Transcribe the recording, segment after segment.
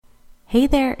Hey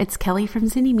there, it's Kelly from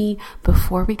Zynnyme.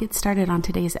 Before we get started on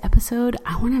today's episode,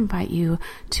 I want to invite you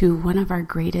to one of our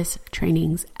greatest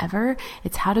trainings ever.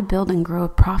 It's how to build and grow a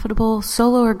profitable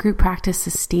solo or group practice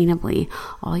sustainably.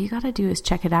 All you got to do is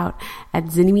check it out at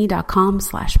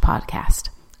zynnyme.com/podcast.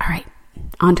 All right,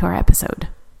 on to our episode.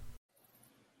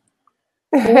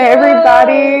 Hey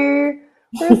everybody,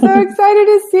 we're so excited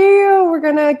to see you. We're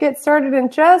going to get started in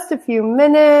just a few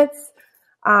minutes.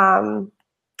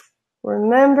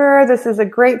 Remember, this is a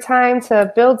great time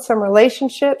to build some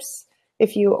relationships.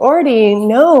 If you already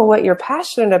know what you're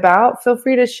passionate about, feel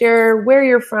free to share where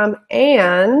you're from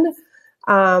and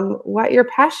what you're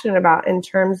passionate about in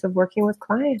terms of working with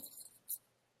clients.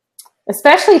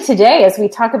 Especially today as we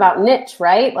talk about niche,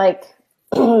 right? Like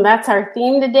that's our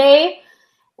theme today.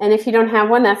 And if you don't have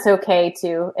one, that's okay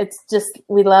too. It's just,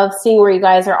 we love seeing where you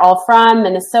guys are all from: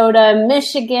 Minnesota,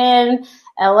 Michigan,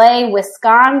 LA,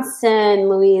 Wisconsin,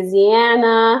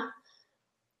 Louisiana,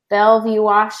 Bellevue,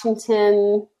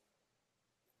 Washington.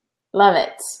 Love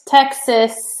it.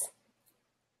 Texas.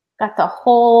 Got the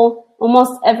whole,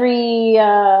 almost every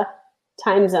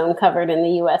time zone covered in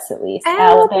the U.S. at least.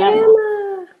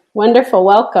 Alabama. Wonderful.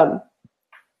 Welcome.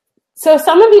 So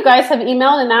some of you guys have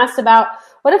emailed and asked about,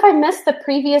 what if I missed the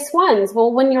previous ones?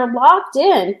 Well, when you're logged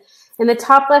in the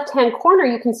top left-hand corner,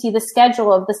 you can see the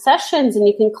schedule of the sessions, and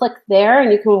you can click there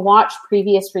and you can watch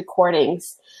previous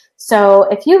recordings. So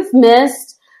if you've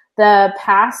missed the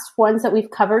past ones that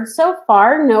we've covered so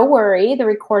far, no worry. The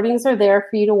recordings are there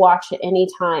for you to watch at any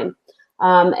time.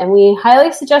 And we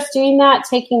highly suggest doing that,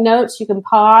 taking notes. You can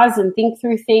pause and think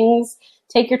through things,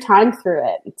 take your time through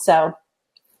it. So,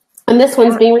 and this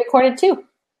one's being recorded too.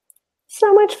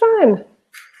 So much fun.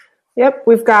 Yep,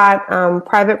 we've got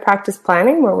private practice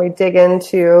planning, where we dig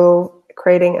into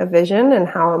creating a vision and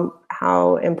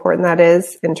how important that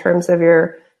is in terms of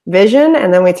your vision.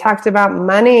 And then we talked about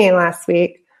money last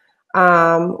week,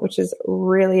 which is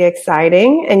really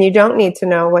exciting. And you don't need to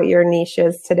know what your niche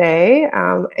is today,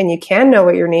 and you can know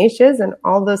what your niche is, and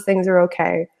all those things are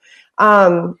okay.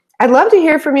 I'd love to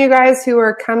hear from you guys who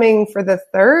are coming for the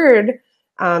third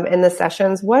in the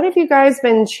sessions. What have you guys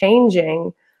been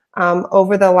changing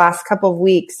over the last couple of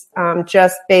weeks,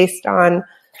 just based on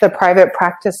the private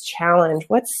practice challenge?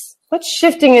 What's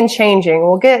shifting and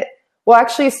changing? We'll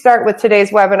actually start with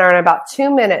today's webinar in about 2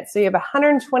 minutes. So you have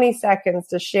 120 seconds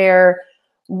to share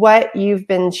what you've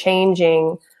been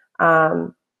changing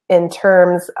in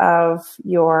terms of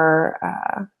your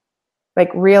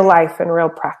like real life and real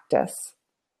practice.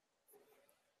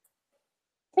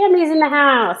 Family's in the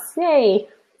house. Yay.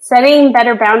 Setting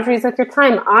better boundaries with your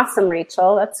time. Awesome,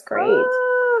 Rachel. That's great.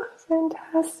 Oh,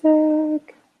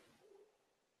 fantastic.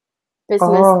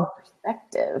 Business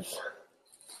perspective.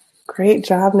 Great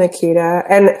job, Nikita.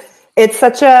 And it's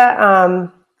such a,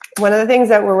 one of the things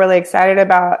that we're really excited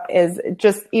about is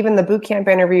just even the bootcamp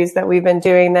interviews that we've been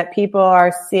doing, that people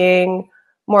are seeing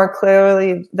more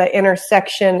clearly the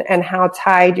intersection and how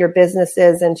tied your business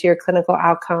is into your clinical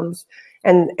outcomes.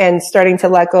 And starting to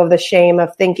let go of the shame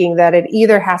of thinking that it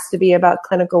either has to be about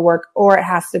clinical work or it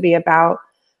has to be about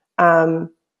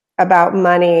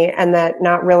money, and that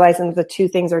not realizing that the two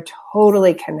things are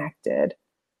totally connected.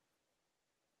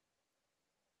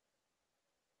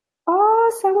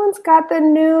 Oh, someone's got the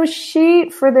new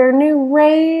sheet for their new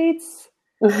rates.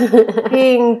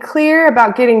 Being clear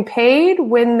about getting paid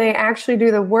when they actually do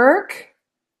the work.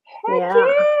 Heck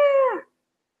yeah.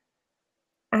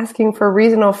 Asking for a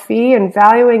reasonable fee and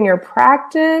valuing your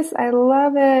practice. I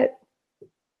love it.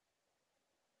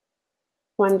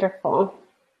 Wonderful.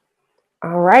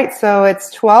 All right, so it's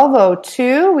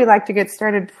 12:02. We like to get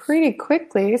started pretty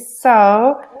quickly,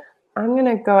 so I'm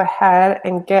going to go ahead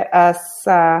and get us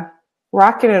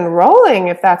rocking and rolling,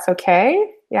 if that's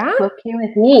okay. Yeah? Okay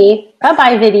with me.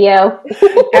 Bye-bye, video.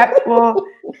 Yep, we'll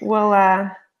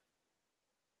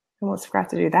almost forgot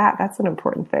to do that. That's an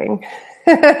important thing.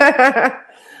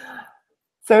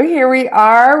 So here we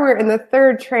are. We're in the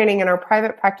third training in our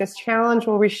private practice challenge,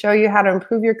 where we show you how to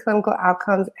improve your clinical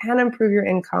outcomes and improve your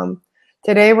income.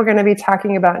 Today, we're going to be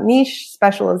talking about niche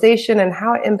specialization and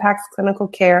how it impacts clinical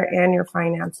care and your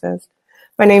finances.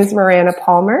 My name is Miranda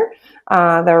Palmer,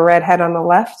 the redhead on the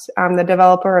left. I'm the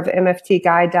developer of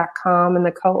MFTguide.com and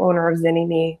the co-owner of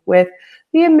Zynnyme with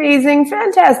the amazing,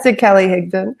 fantastic Kelly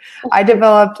Higdon. I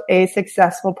developed a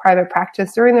successful private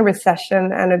practice during the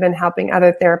recession and have been helping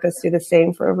other therapists do the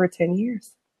same for over 10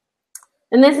 years.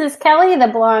 And this is Kelly, the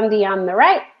blondie on the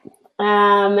right.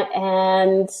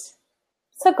 And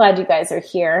so glad you guys are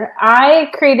here. I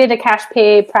created a cash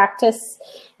pay practice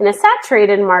in a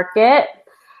saturated market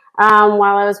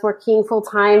while I was working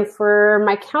full-time for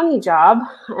my county job.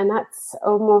 And that's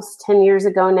almost 10 years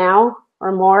ago now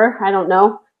or more. I don't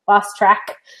know, lost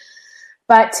track.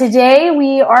 But today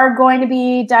we are going to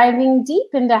be diving deep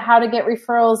into how to get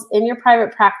referrals in your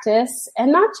private practice,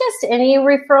 and not just any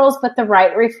referrals, but the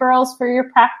right referrals for your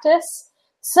practice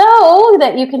so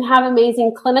that you can have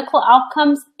amazing clinical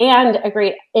outcomes and a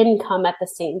great income at the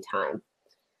same time.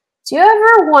 Do you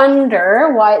ever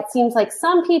wonder why it seems like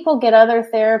some people get other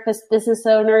therapists, business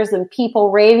owners, and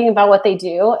people raving about what they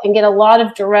do and get a lot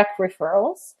of direct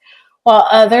referrals, while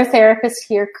other therapists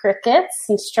hear crickets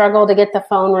and struggle to get the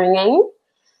phone ringing?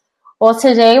 Well,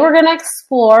 today we're going to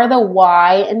explore the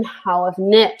why and how of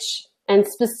niche. And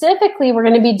specifically, we're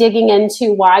going to be digging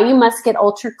into why you must get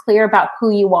ultra clear about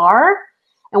who you are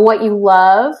and what you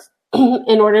love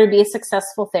in order to be a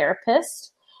successful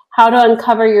therapist, how to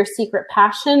uncover your secret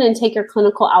passion and take your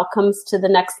clinical outcomes to the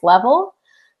next level,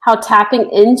 how tapping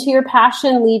into your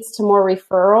passion leads to more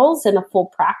referrals and a full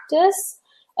practice,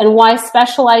 and why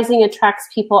specializing attracts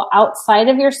people outside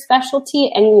of your specialty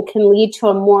and can lead to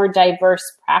a more diverse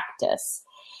practice.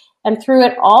 And through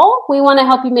it all, we want to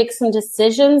help you make some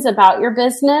decisions about your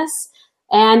business.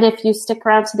 And if you stick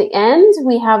around to the end,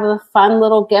 we have a fun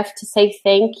little gift to say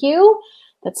thank you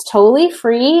that's totally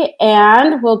free,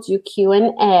 and we'll do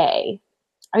Q&A.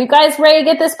 Are you guys ready to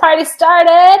get this party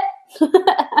started? If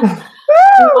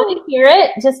you want to hear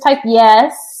it, just type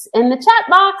yes in the chat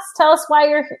box. Tell us why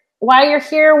you're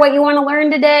here, what you want to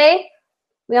learn today.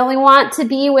 We only want to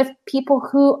be with people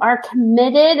who are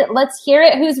committed. Let's hear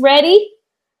it. Who's ready?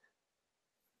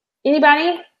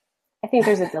 Anybody? I think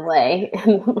there's a delay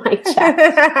in my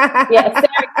chat. Yes, there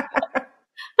we go.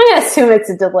 I assume it's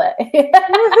a delay.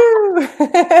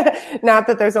 Not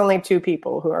that there's only 2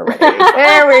 people who are ready.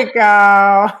 There we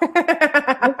go.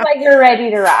 Looks like you're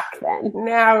ready to rock then.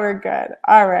 Now we're good.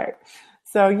 All right.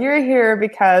 So you're here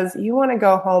because you want to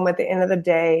go home at the end of the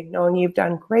day knowing you've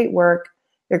done great work,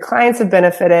 your clients have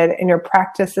benefited, and your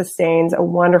practice sustains a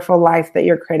wonderful life that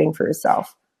you're creating for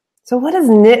yourself. So what does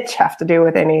niche have to do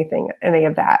with any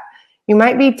of that? You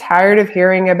might be tired of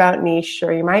hearing about niche,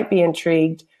 or you might be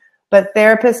intrigued, but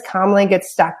therapists commonly get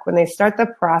stuck when they start the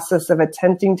process of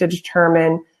attempting to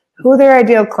determine who their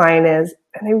ideal client is,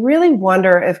 and they really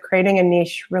wonder if creating a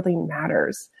niche really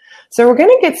matters. So we're going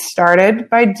to get started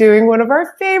by doing one of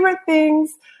our favorite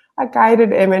things, a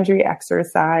guided imagery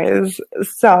exercise.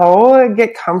 So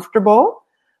get comfortable,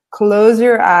 close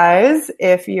your eyes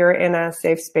if you're in a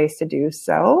safe space to do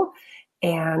so,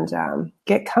 and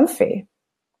get comfy.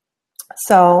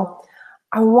 So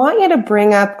I want you to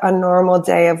bring up a normal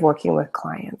day of working with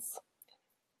clients,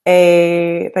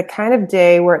 the kind of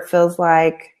day where it feels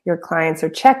like your clients are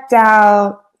checked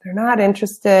out, they're not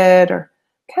interested, or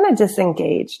kind of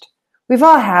disengaged. We've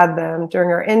all had them during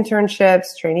our internships,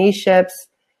 traineeships.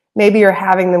 Maybe you're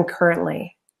having them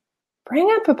currently. Bring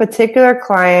up a particular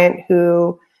client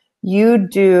who you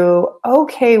do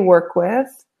okay work with,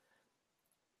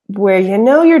 where you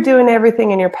know you're doing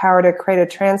everything in your power to create a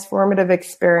transformative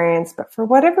experience, but for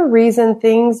whatever reason,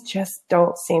 things just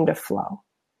don't seem to flow.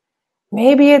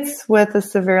 Maybe it's with a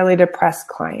severely depressed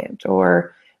client,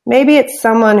 or maybe it's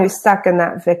someone who's stuck in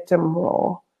that victim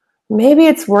role. Maybe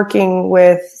it's working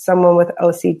with someone with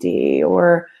OCD,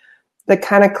 or the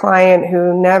kind of client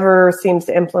who never seems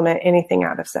to implement anything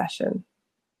out of session.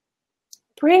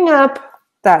 Bring up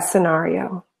that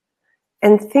scenario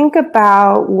and think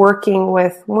about working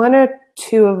with 1 or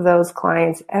 2 of those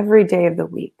clients every day of the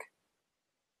week.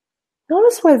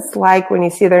 Notice what it's like when you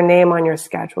see their name on your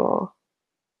schedule,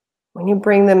 when you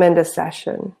bring them into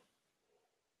session,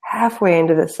 halfway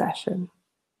into the session,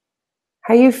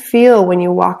 how you feel when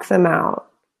you walk them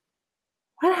out.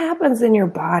 What happens in your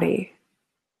body?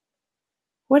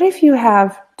 What if you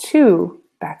have 2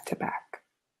 back-to-back?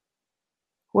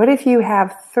 What if you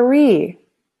have 3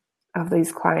 of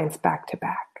these clients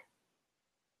back-to-back?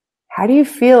 How do you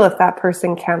feel if that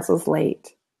person cancels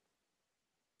late?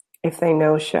 If they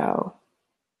no-show?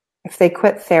 If they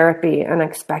quit therapy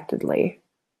unexpectedly?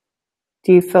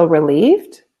 Do you feel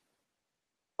relieved?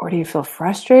 Or do you feel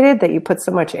frustrated that you put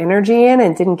so much energy in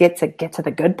and didn't get to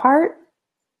the good part?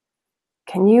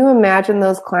 Can you imagine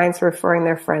those clients referring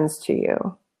their friends to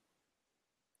you?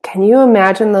 Can you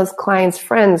imagine those clients'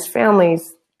 friends,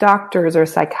 families, doctors, or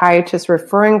psychiatrists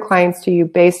referring clients to you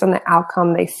based on the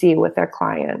outcome they see with their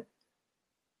client?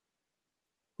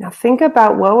 Now think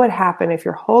about what would happen if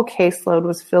your whole caseload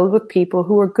was filled with people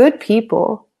who were good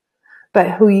people, but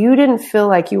who you didn't feel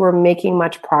like you were making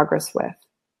much progress with.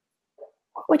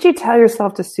 What would you tell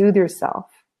yourself to soothe yourself?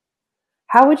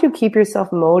 How would you keep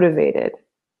yourself motivated?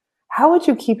 How would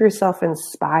you keep yourself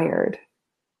inspired?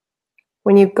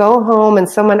 When you go home and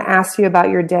someone asks you about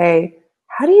your day,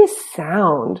 how do you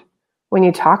sound when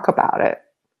you talk about it?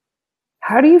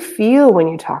 How do you feel when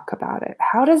you talk about it?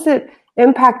 How does it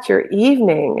impact your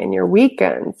evening and your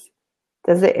weekends?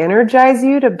 Does it energize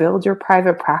you to build your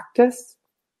private practice?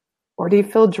 Or do you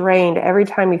feel drained every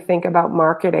time you think about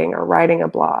marketing or writing a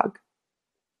blog?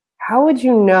 How would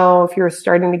you know if you were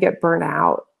starting to get burnt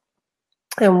out?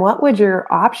 And what would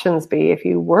your options be if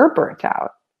you were burnt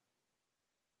out?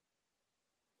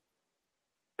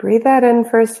 Breathe that in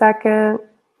for a second.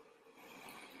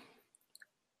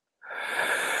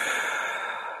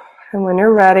 And when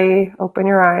you're ready, open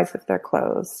your eyes if they're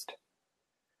closed.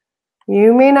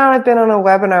 You may not have been on a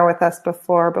webinar with us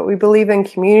before, but we believe in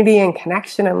community and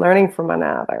connection and learning from one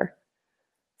another.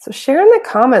 So share in the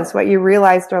comments what you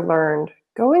realized or learned.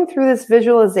 Going through this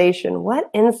visualization, what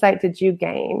insight did you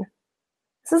gain?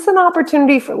 This is an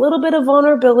opportunity for a little bit of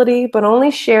vulnerability, but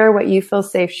only share what you feel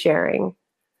safe sharing.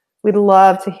 We'd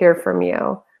love to hear from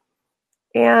you.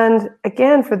 And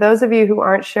again, for those of you who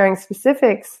aren't sharing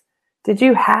specifics, did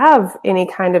you have any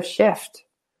kind of shift?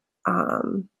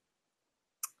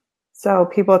 So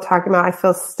people talking about, I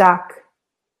feel stuck.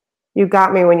 You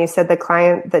got me when you said the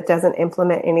client that doesn't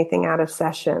implement anything out of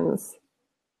sessions.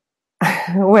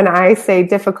 When I say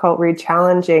difficult, read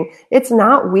challenging, it's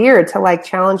not weird to like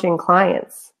challenging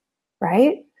clients,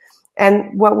 right?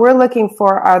 And what we're looking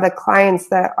for are the clients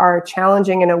that are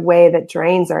challenging in a way that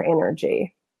drains our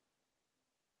energy,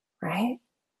 right?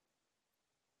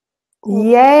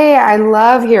 Yay, I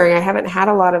love hearing. I haven't had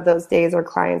a lot of those days or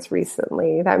clients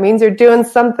recently. That means you're doing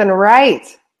something right.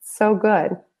 So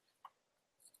good.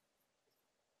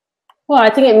 Well,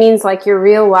 I think it means like you're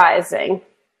realizing,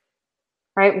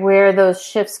 right, where those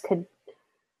shifts could,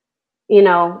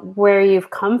 where you've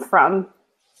come from.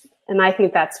 And I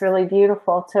think that's really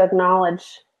beautiful to acknowledge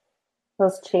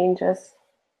those changes.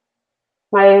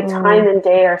 My time and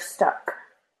day are stuck.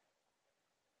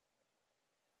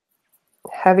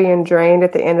 Heavy and drained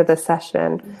at the end of the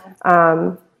session.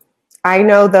 I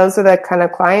know those are the kind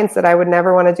of clients that I would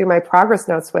never want to do my progress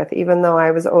notes with, even though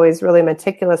I was always really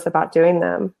meticulous about doing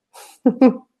them.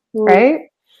 Right?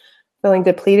 Feeling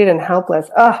depleted and helpless.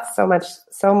 Oh,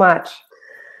 so much.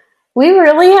 We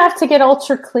really have to get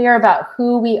ultra clear about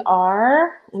who we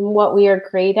are and what we are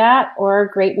great at, or our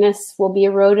greatness will be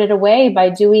eroded away by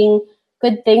doing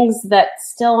good things that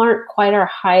still aren't quite our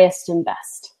highest and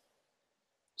best.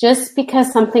 Just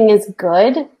because something is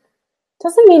good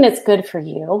doesn't mean it's good for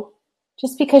you.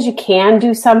 Just because you can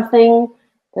do something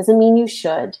doesn't mean you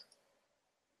should.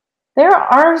 There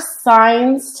are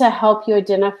signs to help you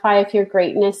identify if your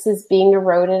greatness is being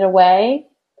eroded away.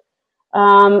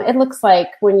 It looks like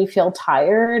when you feel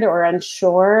tired or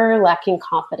unsure, lacking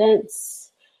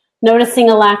confidence, noticing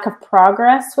a lack of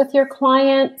progress with your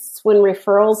clients when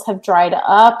referrals have dried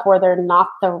up or they're not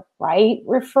the right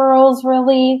referrals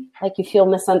really, like you feel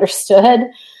misunderstood.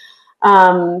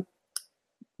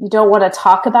 You don't want to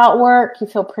talk about work. You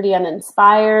feel pretty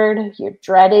uninspired. You're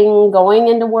dreading going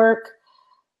into work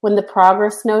when the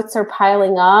progress notes are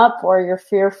piling up, or you're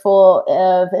fearful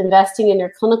of investing in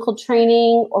your clinical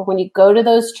training, or when you go to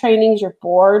those trainings, you're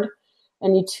bored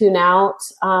and you tune out.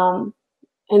 And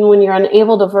when you're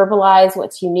unable to verbalize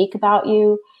what's unique about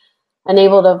you,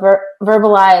 unable to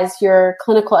verbalize your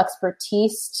clinical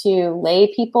expertise to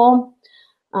lay people.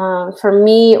 For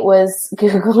me, it was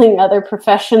Googling other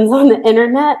professions on the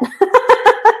internet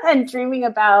and dreaming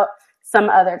about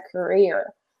some other career.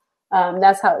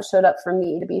 That's how it showed up for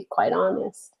me, to be quite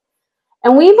honest.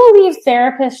 And we believe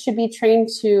therapists should be trained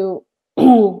to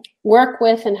work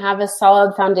with and have a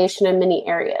solid foundation in many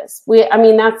areas.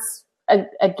 That's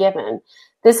a given.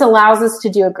 This allows us to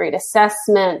do a great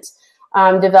assessment,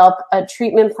 develop a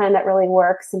treatment plan that really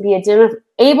works, and be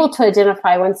able to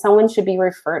identify when someone should be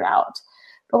referred out.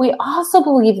 But we also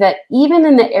believe that even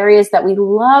in the areas that we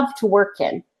love to work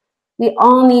in, we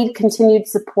all need continued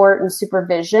support and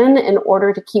supervision in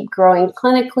order to keep growing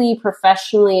clinically,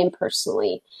 professionally, and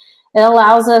personally. It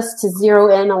allows us to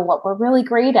zero in on what we're really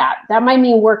great at. That might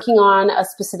mean working on a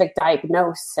specific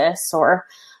diagnosis or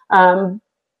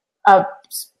a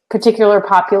particular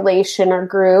population or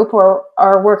group, or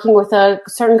working with a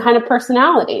certain kind of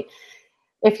personality.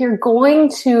 If you're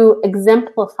going to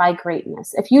exemplify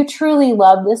greatness, if you truly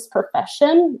love this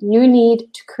profession, you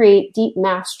need to create deep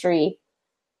mastery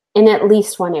in at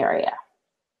least one area.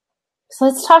 So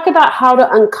let's talk about how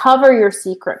to uncover your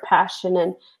secret passion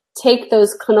and take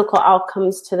those clinical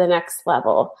outcomes to the next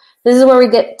level. This is where we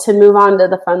get to move on to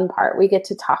the fun part. We get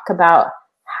to talk about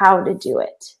how to do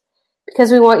it, because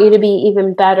we want you to be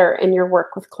even better in your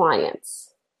work with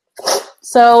clients.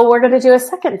 So we're going to do a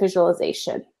second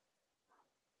visualization.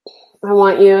 I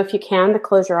want you, if you can, to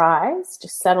close your eyes.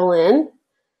 Just settle in. I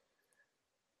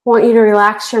want you to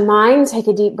relax your mind. Take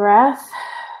a deep breath.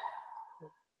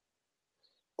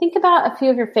 Think about a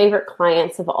few of your favorite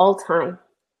clients of all time.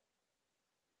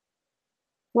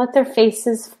 Let their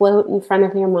faces float in front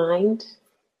of your mind.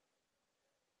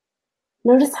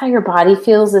 Notice how your body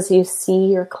feels as you see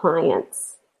your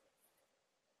clients.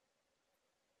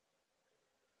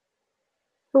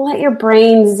 And let your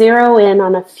brain zero in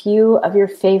on a few of your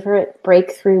favorite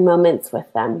breakthrough moments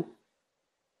with them.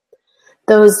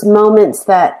 Those moments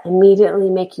that immediately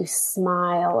make you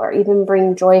smile or even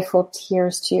bring joyful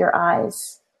tears to your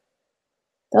eyes.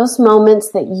 Those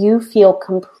moments that you feel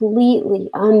completely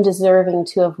undeserving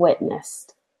to have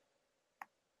witnessed.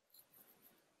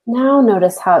 Now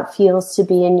notice how it feels to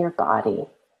be in your body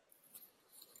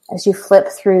as you flip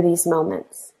through these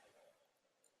moments.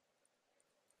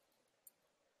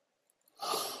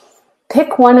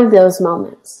 Pick one of those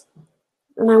moments,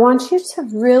 and I want you to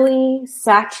really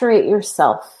saturate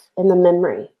yourself in the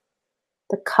memory.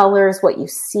 The colors, what you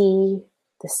see,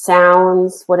 the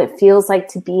sounds, what it feels like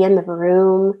to be in the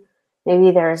room.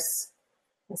 Maybe there's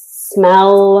a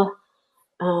smell.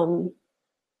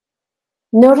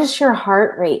 Notice your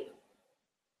heart rate,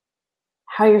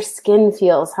 how your skin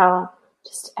feels, how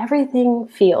just everything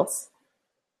feels.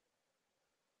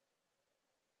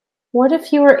 What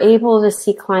if you were able to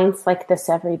see clients like this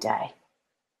every day?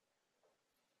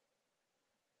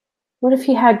 What if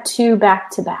you had 2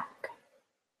 back-to-back?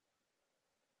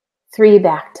 3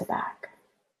 back-to-back?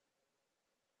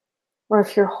 Or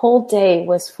if your whole day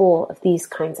was full of these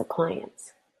kinds of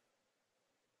clients?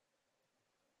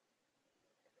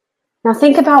 Now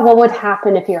think about what would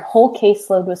happen if your whole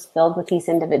caseload was filled with these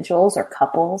individuals or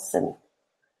couples and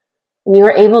you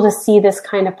were able to see this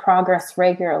kind of progress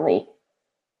regularly.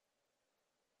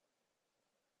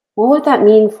 What would that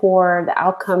mean for the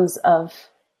outcomes of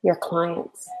your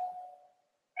clients?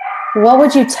 What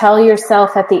would you tell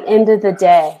yourself at the end of the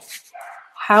day?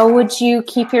 How would you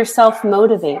keep yourself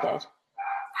motivated?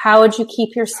 How would you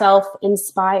keep yourself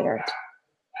inspired?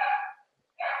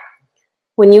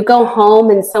 When you go home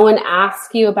and someone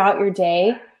asks you about your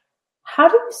day, how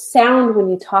do you sound when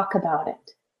you talk about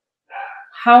it?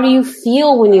 How do you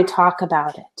feel when you talk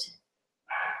about it?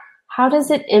 How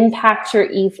does it impact your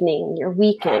evening, your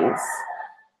weekends?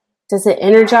 Does it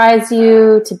energize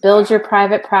you to build your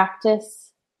private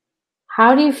practice?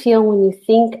 How do you feel when you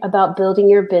think about building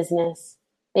your business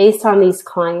based on these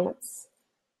clients?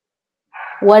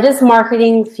 What does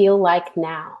marketing feel like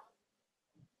now?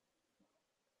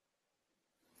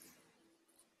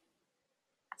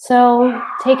 So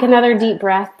take another deep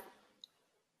breath.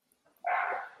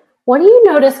 What do you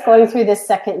notice going through this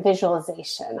second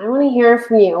visualization? I want to hear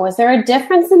from you. Was there a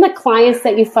difference in the clients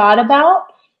that you thought about?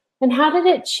 And how did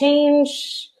it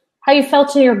change how you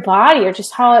felt in your body or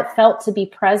just how it felt to be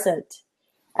present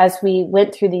as we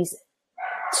went through these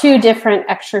 2 different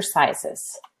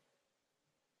exercises?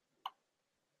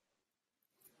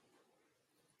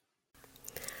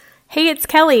 Hey, it's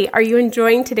Kelly. Are you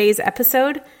enjoying today's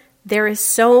episode? There is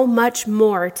so much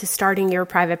more to starting your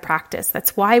private practice.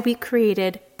 That's why we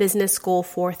created Business School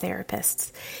for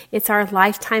Therapists. It's our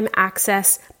lifetime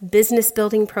access business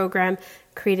building program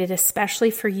created especially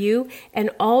for you and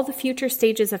all the future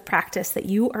stages of practice that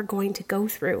you are going to go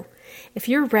through. If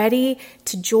you're ready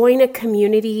to join a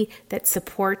community that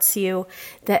supports you,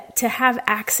 that to have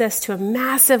access to a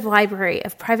massive library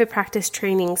of private practice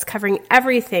trainings covering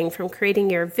everything from creating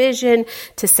your vision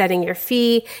to setting your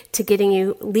fee to getting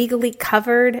you legally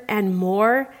covered and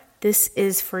more, this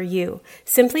is for you.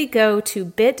 Simply go to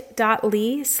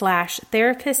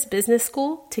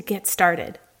bit.ly/therapistbusinessschool to get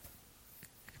started.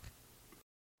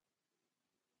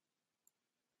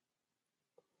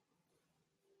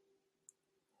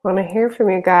 Want to hear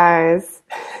from you guys.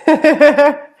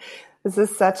 This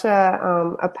is such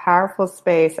a powerful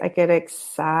space. I get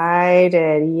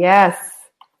excited. Yes.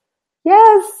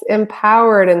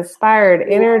 Empowered, inspired,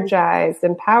 energized,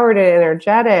 empowered and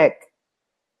energetic.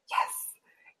 Yes.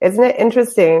 Isn't it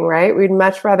interesting, right? We'd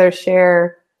much rather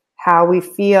share how we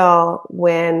feel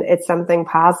when it's something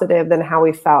positive than how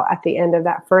we felt at the end of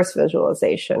that first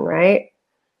visualization, right?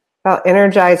 Felt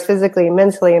energized physically,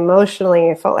 mentally, emotionally.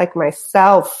 I felt like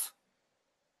myself.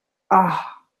 I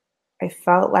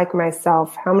felt like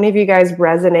myself. How many of you guys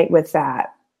resonate with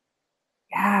that?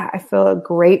 Yeah, I feel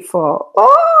grateful.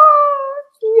 Oh,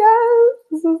 yes,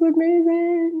 this is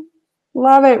amazing.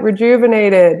 Love it.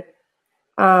 Rejuvenated.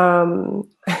 Ariella,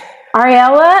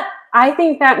 I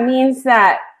think that means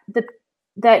that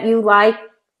that you like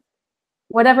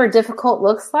whatever difficult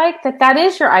looks like, that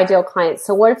is your ideal client.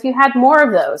 So what if you had more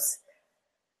of those?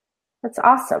 That's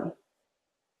awesome.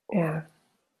 Yeah.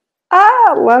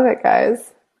 Love it,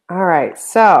 guys. All right.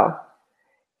 So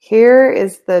here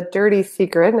is the dirty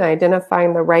secret in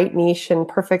identifying the right niche and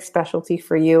perfect specialty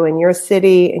for you in your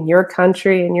city, in your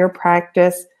country, in your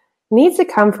practice. It needs to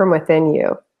come from within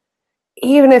you.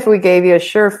 Even if we gave you a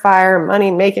surefire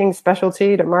money-making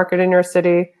specialty to market in your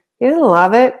city, you didn't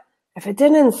love it. If it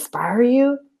didn't inspire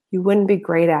you, you wouldn't be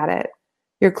great at it.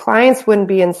 Your clients wouldn't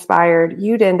be inspired.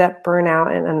 You'd end up burnt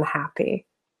out and unhappy.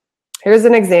 Here's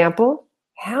an example.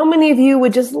 How many of you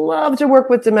would just love to work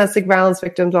with domestic violence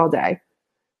victims all day?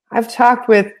 I've talked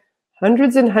with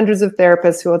hundreds and hundreds of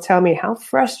therapists who will tell me how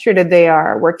frustrated they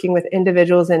are working with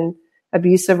individuals in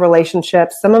abusive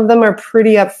relationships. Some of them are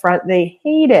pretty upfront. They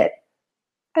hate it.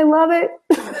 I love it.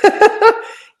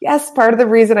 Yes, part of the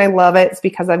reason I love it is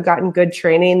because I've gotten good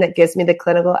training that gives me the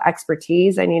clinical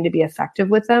expertise I need to be effective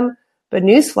with them. But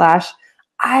newsflash,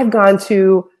 I've gone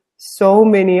to so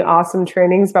many awesome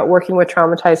trainings about working with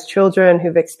traumatized children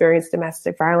who've experienced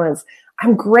domestic violence.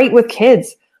 I'm great with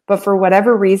kids, but for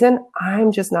whatever reason,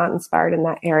 I'm just not inspired in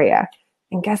that area.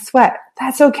 And guess what?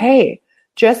 That's okay.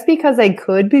 Just because I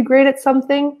could be great at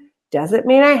something doesn't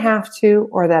mean I have to,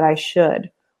 or that I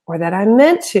should, or that I'm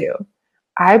meant to.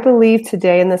 I believe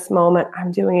today in this moment,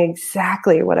 I'm doing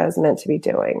exactly what I was meant to be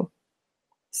doing.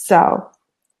 So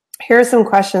here are some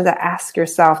questions to ask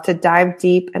yourself to dive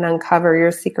deep and uncover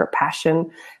your secret passion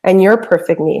and your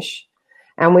perfect niche.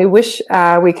 And we wish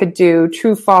we could do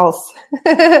true, false.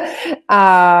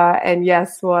 And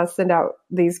yes, we'll send out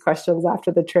these questions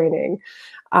after the training.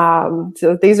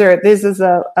 So this is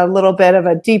a little bit of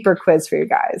a deeper quiz for you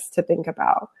guys to think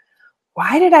about.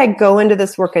 Why did I go into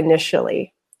this work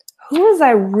initially? Who was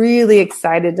I really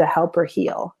excited to help or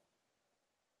heal?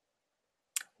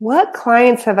 What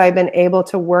clients have I been able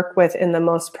to work with in the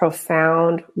most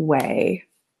profound way?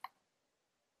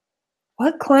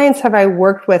 What clients have I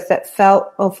worked with that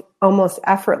felt almost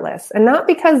effortless? And not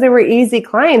because they were easy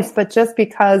clients, but just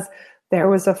because there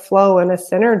was a flow and a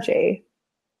synergy.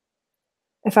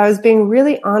 If I was being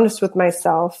really honest with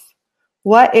myself,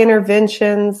 what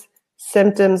interventions,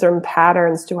 symptoms, or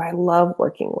patterns do I love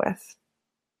working with?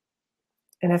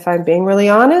 And if I'm being really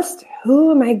honest,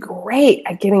 who am I great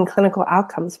at getting clinical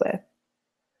outcomes with?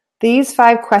 These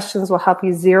 5 questions will help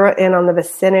you zero in on the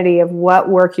vicinity of what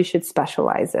work you should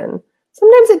specialize in.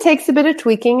 Sometimes it takes a bit of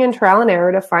tweaking and trial and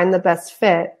error to find the best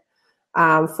fit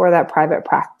for that private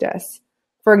practice.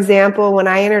 For example, when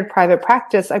I entered private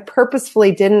practice, I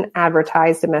purposefully didn't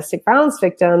advertise domestic violence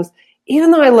victims, even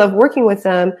though I love working with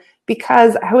them,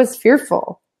 because I was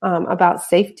fearful about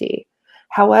safety.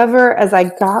 However, as I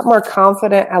got more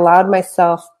confident, I allowed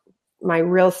myself my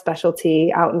real specialty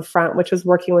out in front, which was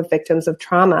working with victims of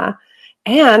trauma.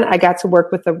 And I got to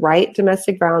work with the right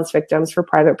domestic violence victims for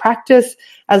private practice,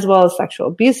 as well as sexual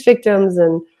abuse victims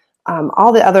and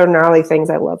all the other gnarly things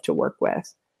I love to work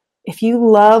with. If you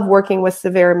love working with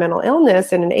severe mental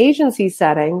illness in an agency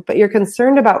setting, but you're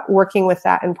concerned about working with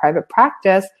that in private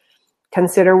practice,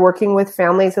 consider working with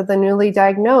families of the newly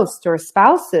diagnosed or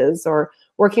spouses, or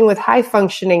working with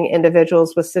high-functioning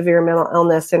individuals with severe mental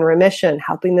illness in remission,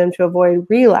 helping them to avoid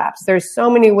relapse. There's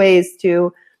so many ways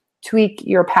to tweak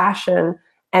your passion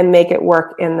and make it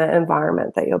work in the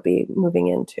environment that you'll be moving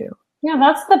into. Yeah,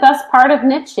 that's the best part of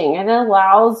niching. It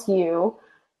allows you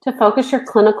to focus your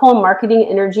clinical and marketing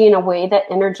energy in a way that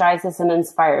energizes and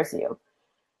inspires you.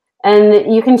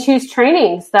 And you can choose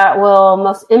trainings that will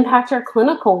most impact your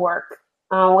clinical work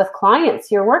with clients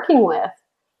you're working with.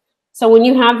 So when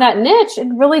you have that niche, it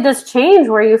really does change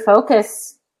where you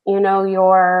focus,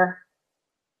 your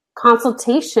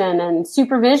consultation and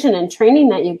supervision and training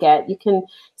that you get. You can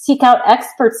seek out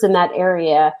experts in that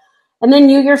area. And then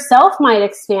you yourself might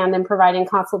expand in providing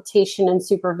consultation and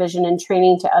supervision and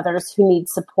training to others who need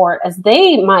support as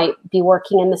they might be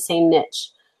working in the same niche.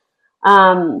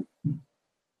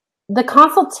 The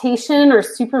consultation or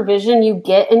supervision you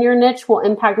get in your niche will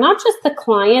impact not just the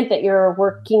client that you're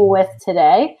working with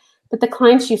today, but the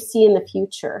clients you see in the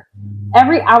future.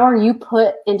 Every hour you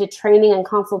put into training and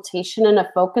consultation in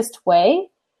a focused way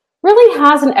really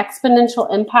has an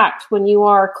exponential impact when you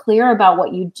are clear about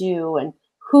what you do and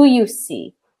who you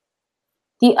see.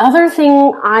 The other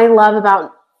thing I love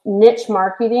about niche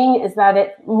marketing is that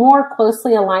it more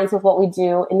closely aligns with what we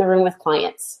do in the room with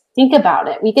clients. Think about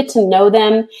it. We get to know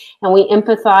them and we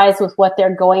empathize with what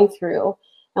they're going through,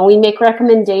 and we make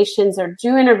recommendations or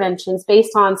do interventions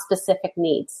based on specific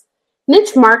needs.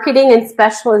 Niche marketing and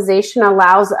specialization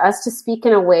allows us to speak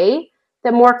in a way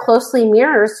that more closely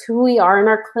mirrors who we are in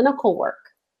our clinical work.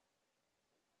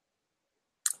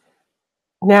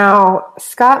 Now,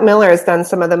 Scott Miller has done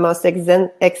some of the most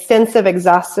extensive,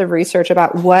 exhaustive research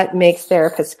about what makes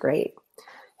therapists great.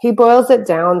 He boils it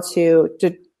down to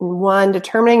one,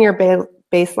 determining your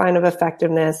baseline of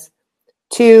effectiveness,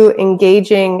 2,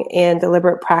 engaging in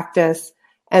deliberate practice,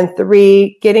 and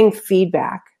 3, getting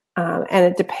feedback. And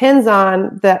it depends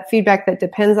on that feedback that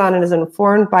depends on and is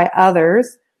informed by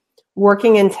others,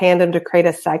 working in tandem to create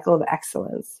a cycle of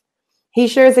excellence. He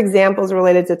shares examples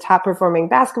related to top performing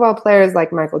basketball players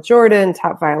like Michael Jordan,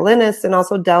 top violinists, and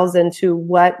also delves into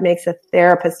what makes a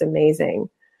therapist amazing.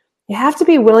 You have to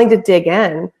be willing to dig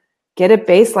in, get a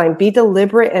baseline, be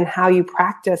deliberate in how you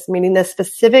practice, meaning the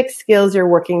specific skills you're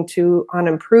working on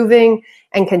improving,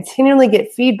 and continually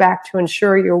get feedback to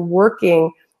ensure you're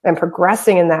working and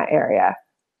progressing in that area.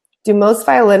 Do most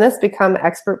violinists become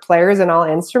expert players in all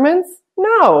instruments?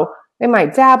 No. They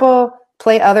might dabble,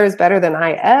 play others better than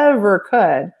I ever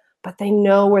could, but they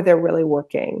know where they're really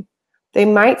working. They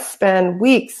might spend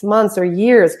weeks, months, or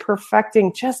years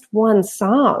perfecting just one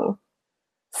song.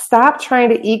 Stop trying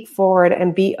to eke forward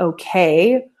and be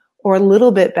okay or a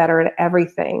little bit better at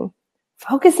everything.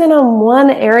 Focus in on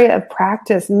one area of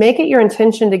practice. Make it your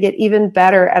intention to get even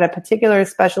better at a particular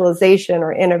specialization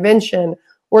or intervention,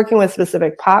 working with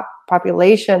specific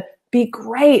population. Be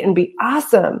great and be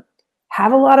awesome.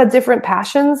 Have a lot of different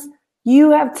passions.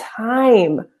 You have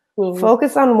time.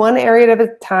 Focus on one area at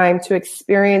a time to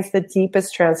experience the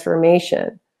deepest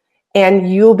transformation.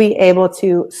 And you'll be able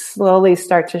to slowly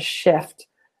start to shift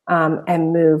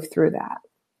and move through that.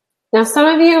 Now, some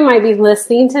of you might be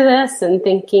listening to this and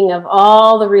thinking of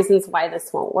all the reasons why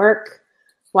this won't work,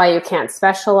 why you can't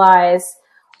specialize,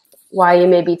 why you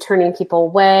may be turning people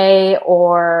away,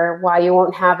 or why you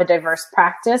won't have a diverse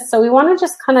practice. So we want to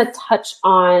just kind of touch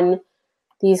on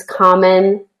these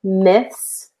common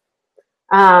myths.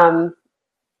 One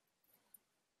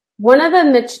of the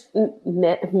myths is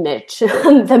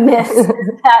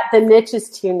that the niche is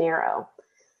too narrow.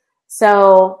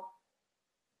 So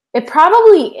it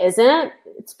probably isn't.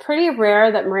 It's pretty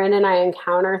rare that Miranda and I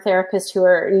encounter therapists who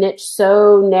are niched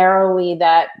so narrowly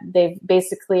that they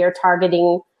basically are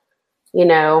targeting,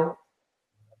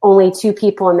 only 2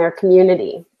 people in their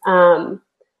community.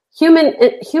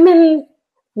 Human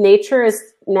nature is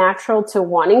natural to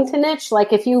wanting to niche.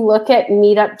 Like if you look at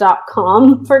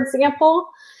meetup.com, for example,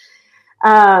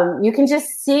 you can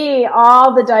just see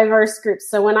all the diverse groups.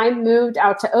 So when I moved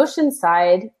out to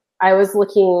Oceanside, I was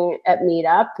looking at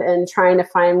Meetup and trying to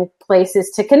find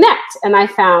places to connect. And I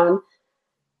found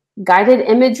guided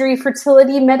imagery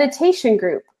fertility meditation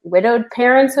group, widowed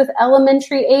parents with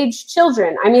elementary age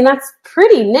children. I mean, that's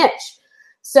pretty niche.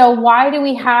 So why do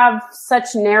we have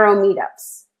such narrow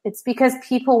meetups? It's because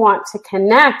people want to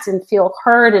connect and feel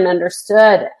heard and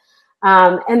understood.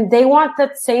 And they want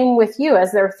that same with you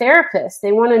as their therapist.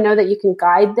 They want to know that you can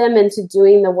guide them into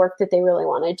doing the work that they really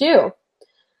want to do.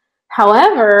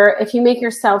 However, if you make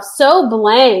yourself so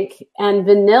blank and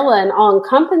vanilla and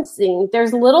all-encompassing,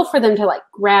 there's little for them to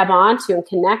grab onto and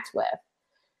connect with.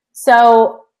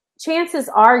 So chances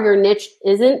are your niche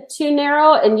isn't too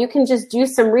narrow, and you can just do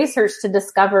some research to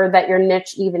discover that your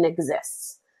niche even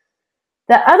exists.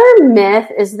 The other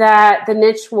myth is that the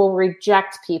niche will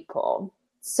reject people.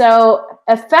 So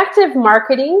effective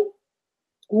marketing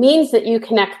means that you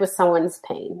connect with someone's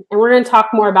pain. And we're going to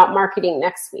talk more about marketing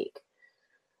next week.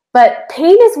 But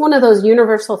pain is one of those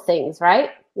universal things,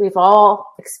 right? We've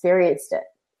all experienced it.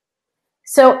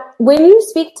 So when you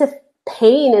speak to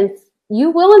pain, and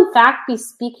you will in fact be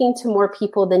speaking to more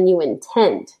people than you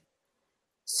intend.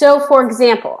 So for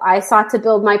example, I sought to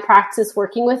build my practice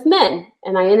working with men,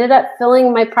 and I ended up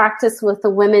filling my practice with the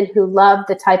women who loved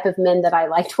the type of men that I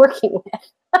liked working with.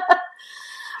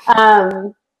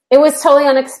 It was totally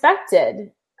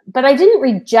unexpected. But I didn't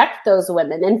reject those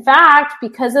women. In fact,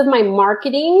 because of my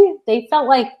marketing, they felt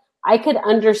like I could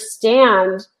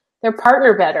understand their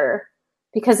partner better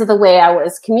because of the way I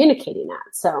was communicating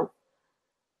that. So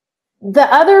the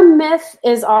other myth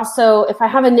is also, if I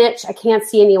have a niche, I can't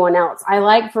see anyone else. I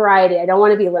like variety. I don't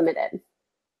want to be limited.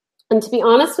 And to be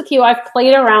honest with you, I've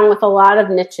played around with a lot of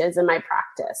niches in my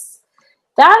practice.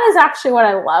 That is actually what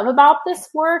I love about this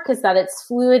work, is that it's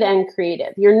fluid and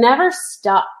creative. You're never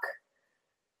stuck.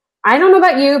 I don't know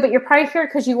about you, but you're probably here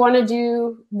because you want to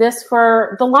do this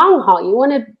for the long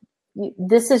haul.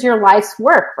 This is your life's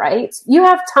work, right? You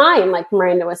have time, like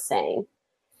Miranda was saying.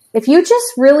 If you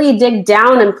just really dig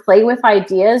down and play with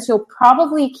ideas, you'll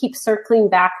probably keep circling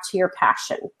back to your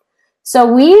passion.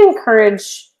 So we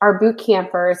encourage our boot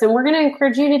campers, and we're going to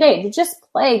encourage you today to just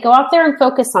play. Go out there and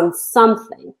focus on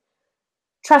something.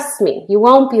 Trust me, you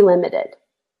won't be limited.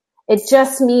 It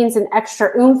just means an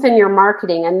extra oomph in your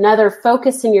marketing, another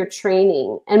focus in your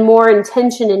training, and more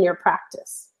intention in your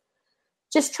practice.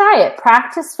 Just try it.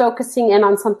 Practice focusing in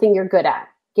on something you're good at.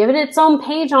 Give it its own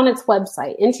page on its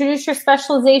website. Introduce your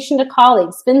specialization to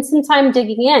colleagues. Spend some time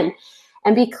digging in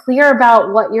and be clear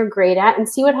about what you're great at and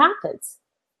see what happens.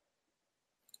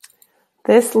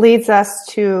 This leads us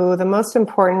to the most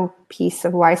important piece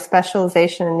of why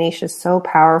specialization and niche is so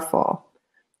powerful.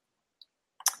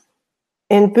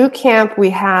 In boot camp,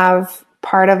 we have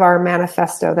part of our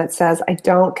manifesto that says, I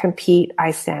don't compete,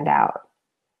 I stand out.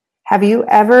 Have you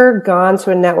ever gone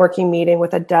to a networking meeting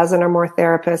with a dozen or more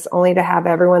therapists only to have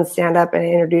everyone stand up and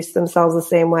introduce themselves the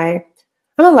same way?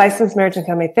 I'm a licensed marriage and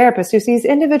family therapist who sees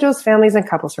individuals, families, and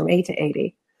couples from 8 to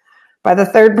 80. By the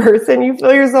third person, you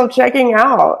feel yourself checking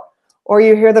out. Or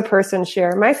you hear the person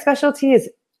share, my specialty is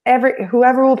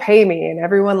whoever will pay me, and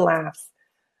everyone laughs.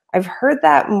 I've heard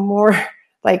that more,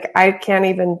 like I can't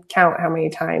even count how many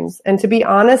times. And to be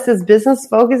honest, as business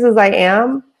focused as I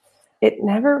am, it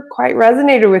never quite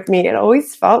resonated with me. It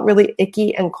always felt really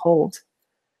icky and cold.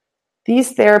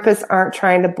 These therapists aren't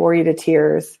trying to bore you to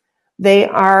tears. They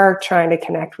are trying to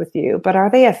connect with you. But are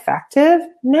they effective?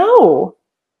 No.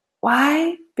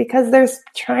 Why? Because they're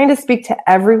trying to speak to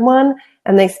everyone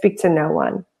and they speak to no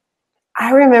one.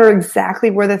 I remember exactly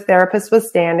where the therapist was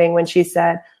standing when she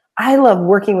said, I love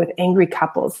working with angry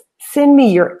couples. Send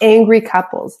me your angry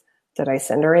couples. Did I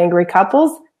send her angry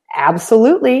couples?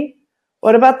 Absolutely.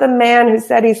 What about the man who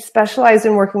said he specialized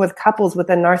in working with couples with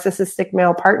a narcissistic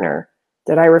male partner?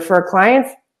 Did I refer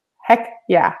clients? Heck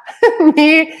yeah.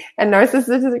 Me and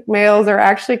narcissistic males are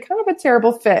actually kind of a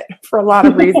terrible fit for a lot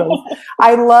of reasons.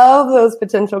 I love those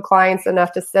potential clients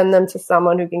enough to send them to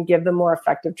someone who can give them more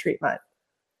effective treatment.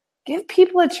 Give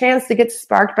people a chance to get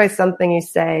sparked by something you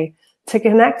say, to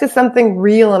connect to something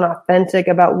real and authentic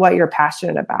about what you're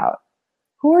passionate about.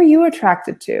 Who are you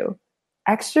attracted to?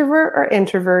 Extrovert or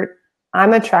introvert?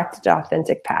 I'm attracted to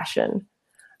authentic passion.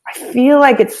 I feel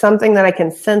like it's something that I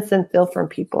can sense and feel from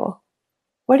people.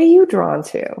 What are you drawn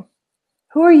to?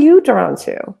 Who are you drawn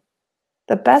to?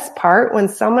 The best part, when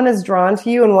someone is drawn to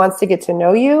you and wants to get to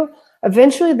know you,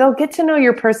 eventually they'll get to know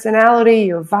your personality,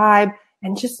 your vibe,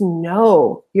 and just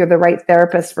know you're the right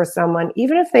therapist for someone,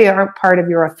 even if they aren't part of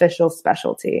your official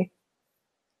specialty.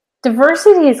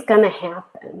 Diversity is going to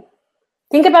happen.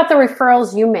 Think about the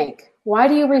referrals you make. Why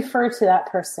do you refer to that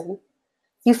person?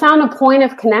 You found a point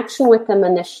of connection with them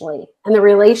initially, and the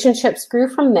relationships grew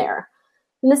from there.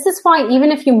 And this is why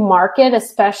even if you market a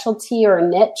specialty or a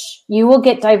niche, you will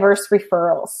get diverse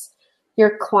referrals.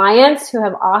 Your clients who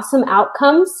have awesome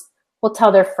outcomes will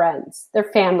tell their friends, their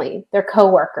family, their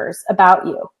coworkers about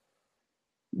you.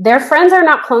 Their friends are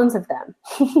not clones of them.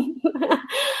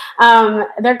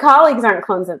 Their colleagues aren't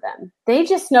clones of them. They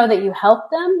just know that you help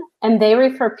them and they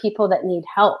refer people that need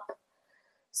help.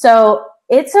 So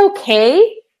it's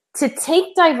okay to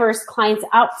take diverse clients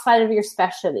outside of your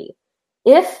specialty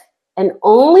if and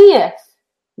only if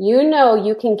you know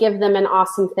you can give them an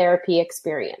awesome therapy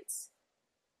experience.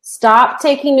 Stop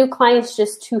taking new clients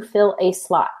just to fill a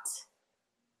slot,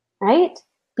 right?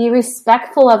 Be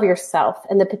respectful of yourself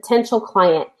and the potential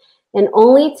client and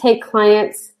only take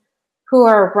clients who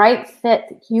are a right fit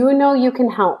that you know you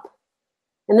can help.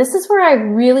 And this is where I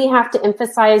really have to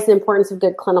emphasize the importance of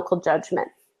good clinical judgment.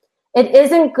 It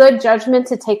isn't good judgment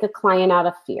to take a client out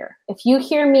of fear. If you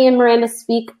hear me and Miranda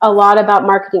speak a lot about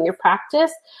marketing your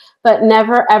practice, but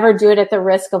never ever do it at the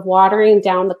risk of watering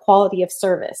down the quality of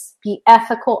service. Be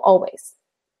ethical always.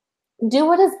 Do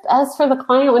what is best for the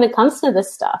client when it comes to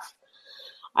this stuff.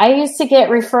 I used to get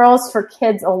referrals for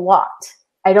kids a lot.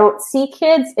 I don't see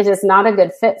kids. It is not a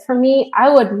good fit for me. I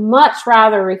would much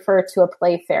rather refer to a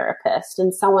play therapist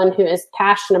and someone who is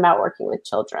passionate about working with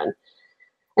children.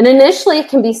 And initially it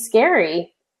can be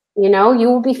scary. You know, you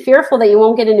will be fearful that you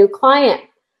won't get a new client.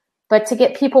 But to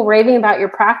get people raving about your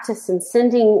practice and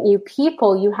sending you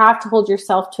people, you have to hold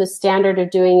yourself to a standard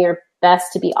of doing your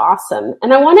best to be awesome.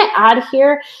 And I want to add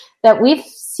here that we've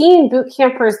seen boot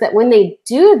campers that when they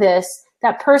do this,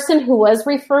 that person who was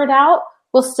referred out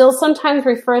will still sometimes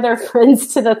refer their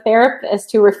friends to the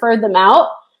therapist who referred them out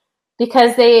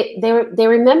because they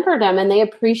remembered them and they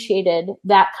appreciated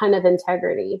that kind of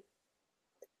integrity.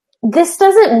 This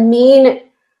doesn't mean,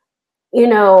 you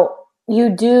know, you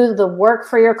do the work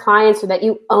for your clients or that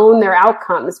you own their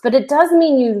outcomes, but it does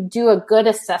mean you do a good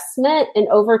assessment and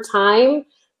over time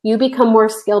you become more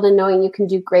skilled in knowing you can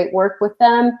do great work with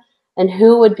them and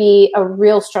who would be a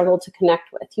real struggle to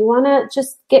connect with. You want to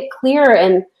just get clear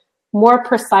and more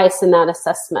precise in that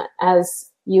assessment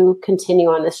as you continue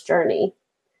on this journey.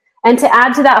 And to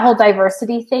add to that whole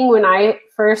diversity thing, when I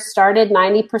first started,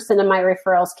 90% of my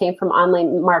referrals came from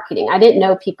online marketing. I didn't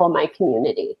know people in my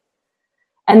community.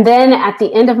 And then at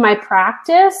the end of my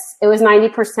practice, it was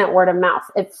 90% word of mouth.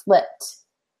 It flipped.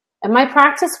 And my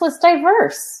practice was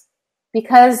diverse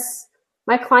because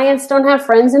my clients don't have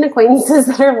friends and acquaintances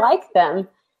that are like them.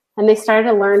 And they started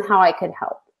to learn how I could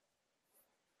help.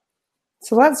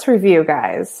 So let's review,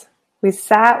 guys. We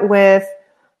sat with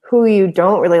who you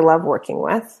don't really love working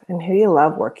with and who you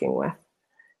love working with.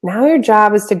 Now your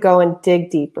job is to go and dig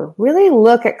deeper. Really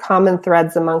look at common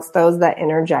threads amongst those that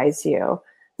energize you.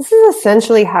 This is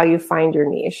essentially how you find your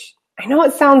niche. I know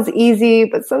it sounds easy,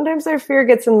 but sometimes our fear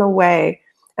gets in the way,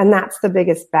 and that's the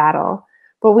biggest battle.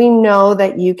 But we know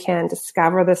that you can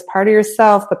discover this part of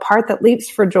yourself, the part that leaps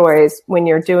for joys when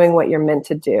you're doing what you're meant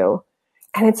to do.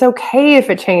 And it's okay if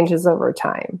it changes over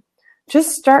time.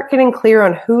 Just start getting clear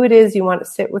on who it is you want to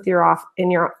sit with you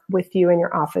in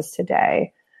your office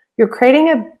today. You're creating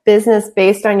a business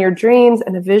based on your dreams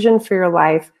and a vision for your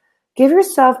life. Give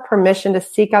yourself permission to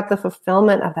seek out the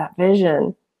fulfillment of that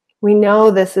vision. We know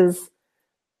this is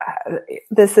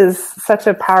such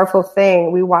a powerful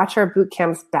thing. We watch our boot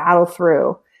camps battle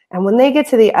through. And when they get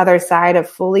to the other side of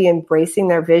fully embracing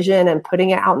their vision and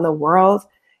putting it out in the world,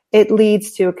 it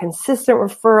leads to consistent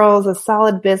referrals, a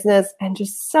solid business, and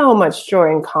just so much joy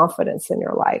and confidence in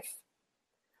your life.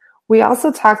 We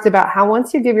also talked about how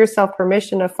once you give yourself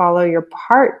permission to follow your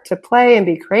part, to play and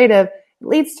be creative, it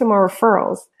leads to more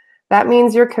referrals. That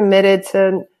means you're committed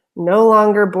to no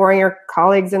longer boring your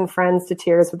colleagues and friends to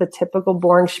tears with a typical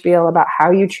boring spiel about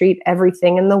how you treat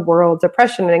everything in the world,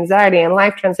 depression and anxiety and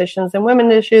life transitions and women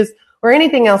issues, or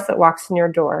anything else that walks in your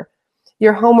door.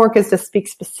 Your homework is to speak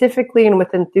specifically and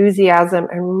with enthusiasm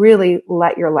and really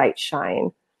let your light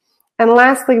shine. And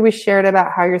lastly, we shared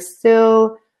about how you're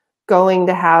still going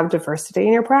to have diversity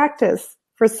in your practice.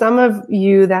 For some of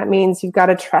you, that means you've got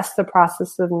to trust the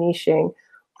process of niching.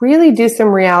 Really do some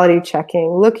reality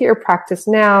checking. Look at your practice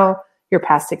now, your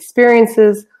past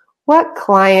experiences. What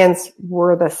clients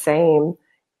were the same?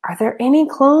 Are there any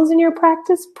clones in your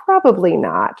practice? Probably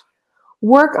not.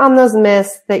 Work on those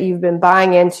myths that you've been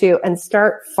buying into and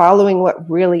start following what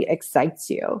really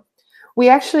excites you. We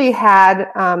actually had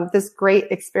this great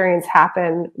experience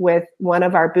happen with one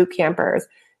of our boot campers.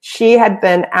 She had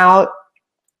been out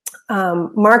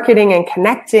marketing and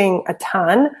connecting a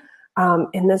ton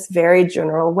in this very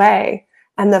general way.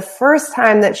 And the first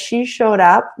time that she showed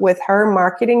up with her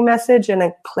marketing message and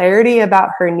a clarity about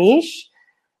her niche,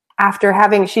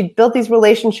 she'd built these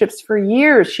relationships for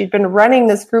years. She'd been running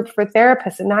this group for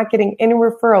therapists and not getting any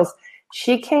referrals.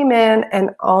 She came in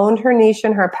and owned her niche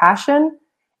and her passion,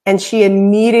 and she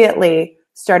immediately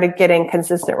started getting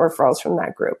consistent referrals from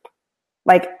that group.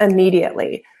 Like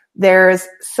immediately. There's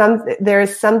something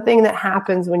that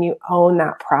happens when you own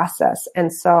that process.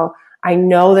 And so I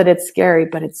know that it's scary,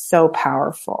 but it's so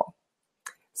powerful.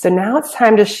 So now it's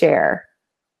time to share.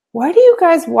 What are you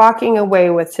guys walking away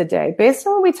with today? Based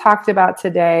on what we talked about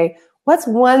today, what's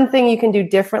one thing you can do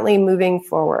differently moving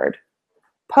forward?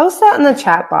 Post that in the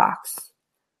chat box.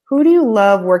 Who do you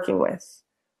love working with?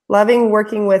 Loving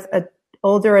working with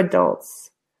older adults.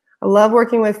 I love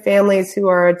working with families who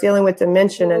are dealing with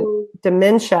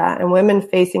dementia and women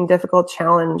facing difficult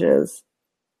challenges.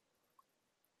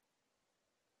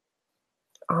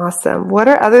 Awesome. What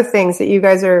are other things that you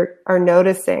guys are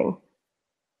noticing?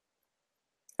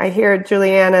 I hear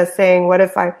Juliana saying, what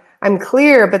if I'm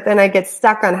clear, but then I get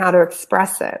stuck on how to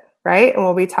express it, right? And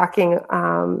we'll be talking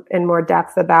in more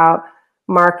depth about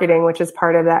marketing, which is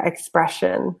part of that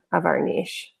expression of our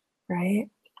niche, right?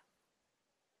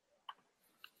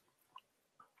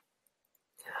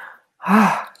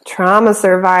 Trauma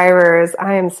survivors.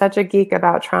 I am such a geek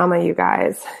about trauma, you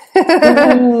guys.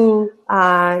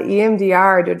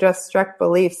 EMDR to just struck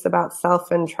beliefs about self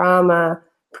and trauma,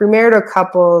 premarital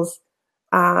couples,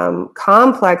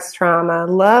 complex trauma,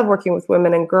 love working with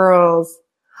women and girls.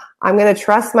 I'm going to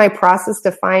trust my process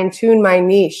to fine tune my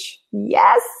niche.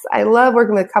 Yes, I love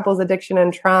working with couples, addiction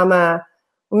and trauma,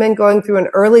 women going through an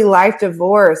early life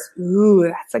divorce. Ooh,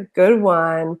 that's a good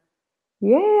one.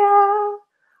 Yeah.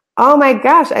 Oh my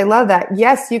gosh, I love that.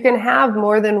 Yes, you can have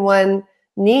more than one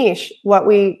niche. What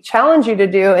we challenge you to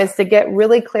do is to get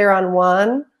really clear on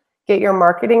one, get your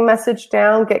marketing message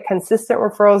down, get consistent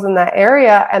referrals in that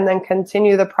area, and then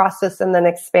continue the process and then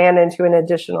expand into an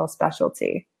additional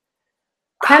specialty.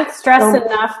 Can't stress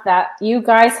enough that you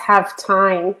guys have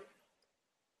time.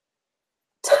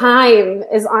 Time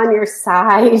is on your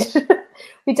side.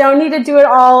 We don't need to do it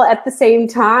all at the same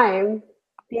time.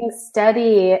 Being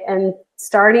steady and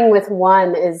starting with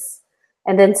one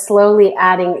and then slowly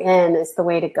adding in is the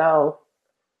way to go.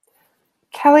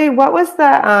 Kelly, what was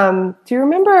do you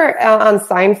remember on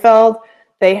Seinfeld,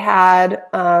 they had...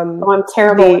 I'm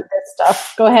terrible with this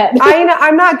stuff. Go ahead.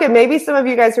 I'm not good. Maybe some of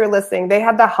you guys who are listening, they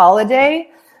had the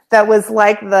holiday that was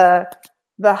like the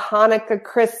the Hanukkah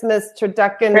Christmas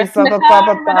turducken, blah, blah, blah,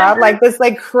 blah, blah. Like this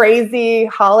like crazy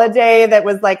holiday that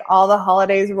was like all the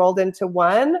holidays rolled into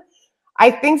one. I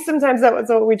think sometimes that was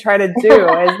what we try to do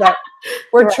is that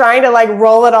we're trying to like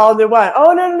roll it all into one.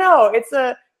 Oh, no. It's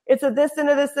a this and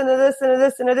a this and a this and a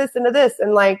this and a this and a this.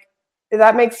 And like,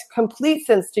 that makes complete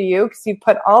sense to you because you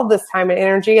put all this time and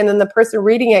energy. And then the person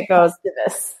reading it goes,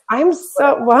 I'm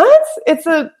so, what? It's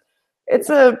a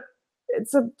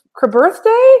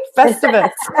birthday?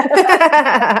 Festivus.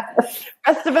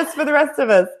 Festivus for the rest of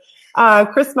us.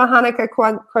 Christmas, Hanukkah,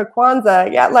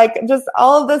 Kwanzaa. Yeah, like just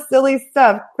all of the silly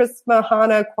stuff. Christmas,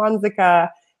 Hanukkah, Kwanzaa.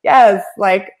 Yes,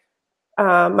 like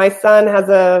my son has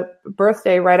a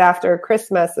birthday right after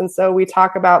Christmas. And so we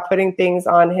talk about putting things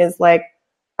on his like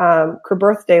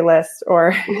birthday list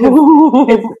or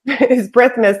his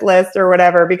birthmas list or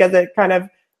whatever, because it kind of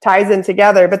ties in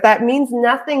together. But that means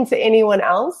nothing to anyone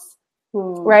else,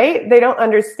 right? They don't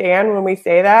understand when we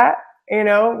say that. You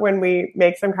know, when we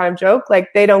make some kind of joke,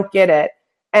 like they don't get it.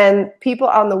 And people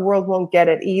out in the world won't get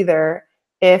it either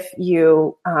if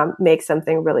you make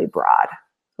something really broad.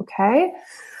 Okay.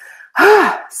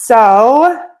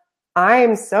 So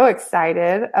I'm so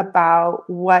excited about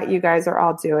what you guys are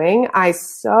all doing. I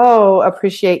so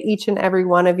appreciate each and every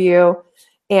one of you.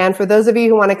 And for those of you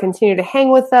who want to continue to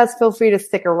hang with us, feel free to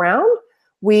stick around.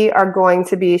 We are going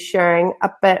to be sharing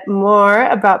a bit more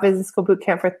about Business School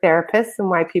Bootcamp for Therapists and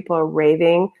why people are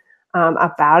raving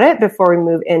about it before we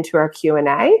move into our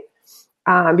Q&A.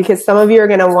 Because some of you are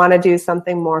going to want to do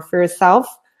something more for yourself.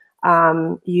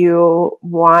 You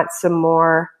want some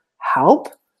more help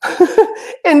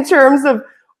in terms of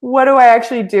what do I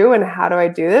actually do and how do I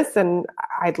do this? And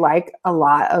I'd like a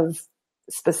lot of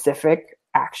specific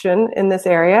action in this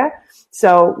area.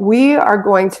 So we are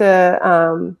going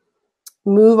to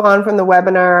move on from the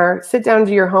webinar, sit down,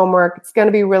 do your homework. It's going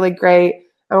to be really great.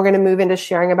 And we're going to move into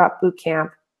sharing about boot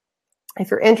camp.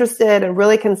 If you're interested in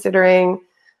really considering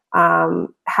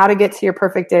how to get to your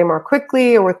perfect day more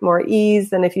quickly or with more ease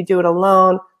than if you do it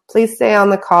alone, please stay on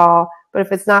the call. But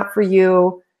if it's not for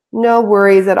you, no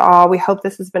worries at all. We hope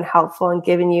this has been helpful in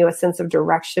giving you a sense of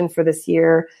direction for this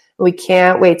year. We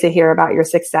can't wait to hear about your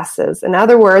successes. In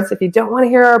other words, if you don't want to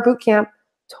hear our boot camp,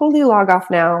 totally log off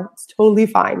now. It's totally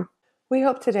fine. We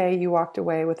hope today you walked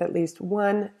away with at least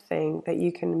one thing that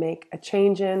you can make a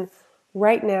change in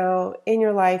right now in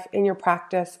your life, in your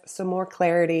practice, some more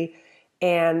clarity,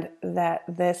 and that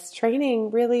this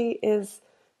training really is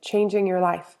changing your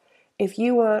life. If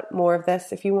you want more of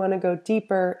this, if you want to go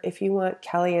deeper, if you want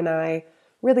Kelly and I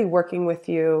really working with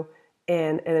you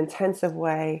in an intensive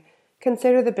way,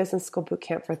 consider the Business School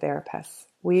Bootcamp for Therapists.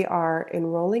 We are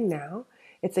enrolling now.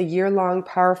 It's a year-long,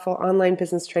 powerful online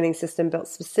business training system built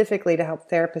specifically to help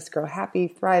therapists grow happy,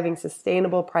 thriving,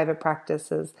 sustainable private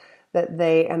practices that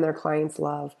they and their clients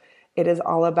love. It is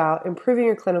all about improving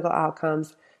your clinical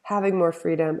outcomes, having more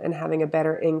freedom, and having a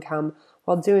better income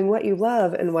while doing what you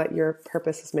love and what your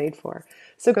purpose is made for.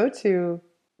 So go to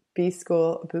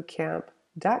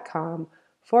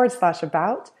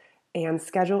bschoolbootcamp.com/about and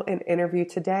schedule an interview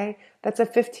today. That's a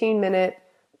 15-minute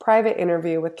private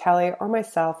interview with Kelly or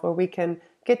myself where we can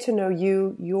get to know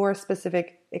you, your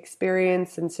specific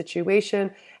experience and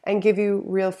situation, and give you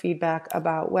real feedback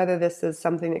about whether this is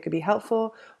something that could be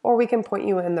helpful or we can point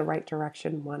you in the right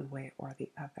direction one way or the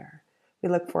other. We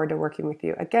look forward to working with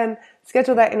you. Again,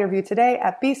 schedule that interview today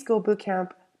at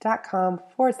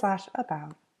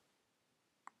bschoolbootcamp.com/about.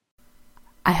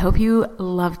 I hope you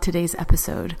loved today's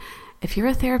episode. If you're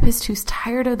a therapist who's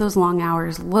tired of those long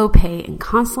hours, low pay, and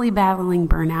constantly battling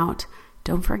burnout,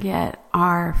 don't forget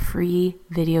our free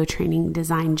video training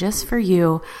designed just for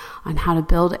you on how to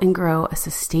build and grow a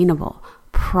sustainable,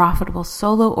 profitable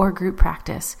solo or group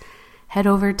practice. Head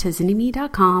over to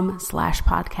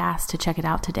zynnyme.com/podcast to check it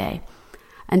out today.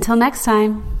 Until next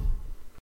time.